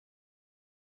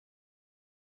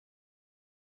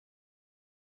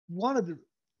wanted to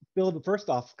build, first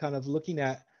off, kind of looking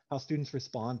at how students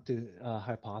respond to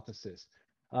hypothesis.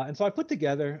 And so I put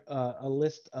together a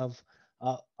list of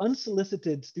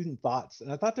unsolicited student thoughts.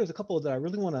 And I thought there's a couple that I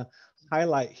really want to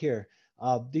highlight here.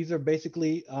 These are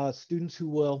basically students who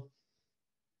will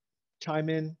chime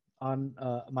in on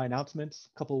my announcements,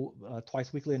 a couple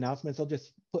twice weekly announcements. I'll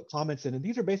just put comments in, and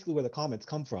these are basically where the comments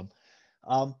come from.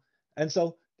 Um, and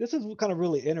so this is kind of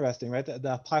really interesting, right?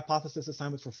 The hypothesis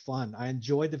assignments were fun. I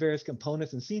enjoyed the various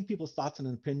components and seeing people's thoughts and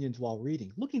opinions while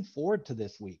reading. Looking forward to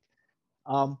this week.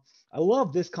 Um, I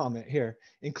love this comment here.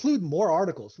 Include more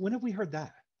articles. When have we heard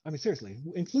that? I mean, seriously,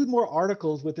 include more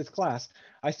articles with this class.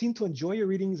 I seem to enjoy your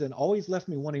readings and always left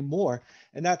me wanting more.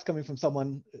 And that's coming from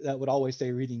someone that would always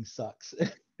say reading sucks.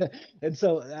 And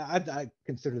so I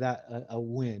consider that a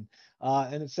win.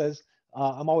 And it says,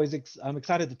 I'm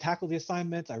excited to tackle the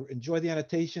assignments. I enjoy the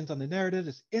annotations on the narrative.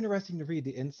 It's interesting to read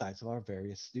the insights of our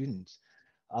various students.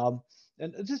 Um,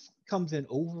 and it just comes in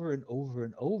over and over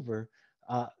and over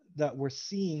that we're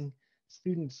seeing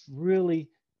students really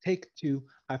take to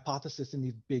hypothesis in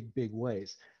these big, big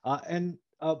ways. And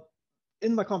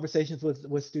in my conversations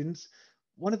with students,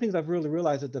 one of the things I've really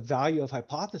realized that the value of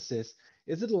hypothesis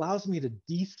is it allows me to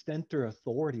decenter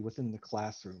authority within the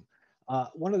classroom.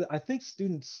 I think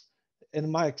students, in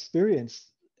my experience,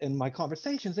 in my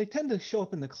conversations, they tend to show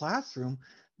up in the classroom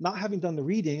not having done the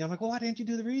reading. I'm like, well, why didn't you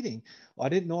do the reading? Well, I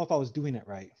didn't know if I was doing it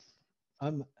right.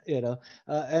 And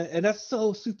that's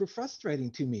so super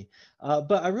frustrating to me.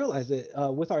 But I realize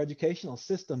that with our educational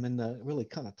system and the really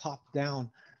kind of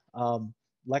top-down um,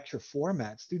 lecture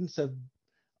format, students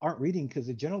aren't reading because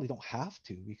they generally don't have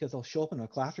to, because they'll show up in a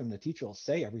classroom and the teacher will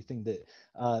say everything that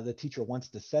the teacher wants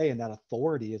to say, and that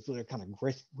authority is they're kind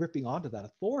of gripping onto that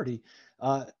authority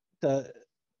uh, to,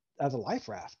 as a life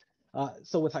raft.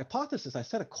 So with hypothesis, I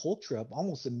set a culture up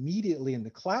almost immediately in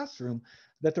the classroom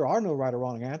that there are no right or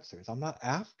wrong answers. I'm not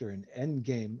after an end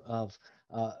game of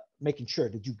making sure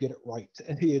did you get it right.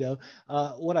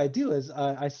 What I do is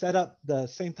I set up the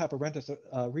same type of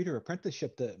reader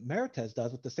apprenticeship that Merites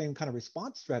does with the same kind of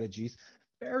response strategies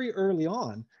very early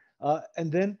on,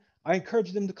 and then I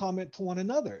encourage them to comment to one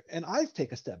another, and I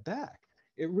take a step back.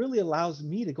 It really allows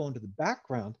me to go into the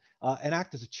background and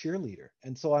act as a cheerleader.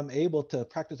 And so I'm able to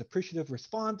practice appreciative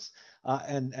response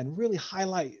and really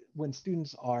highlight when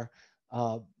students are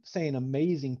saying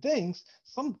amazing things,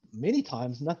 many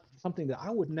times not something that I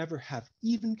would never have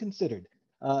even considered.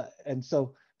 And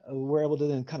so we're able to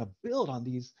then kind of build on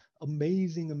these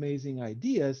amazing, amazing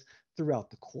ideas throughout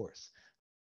the course.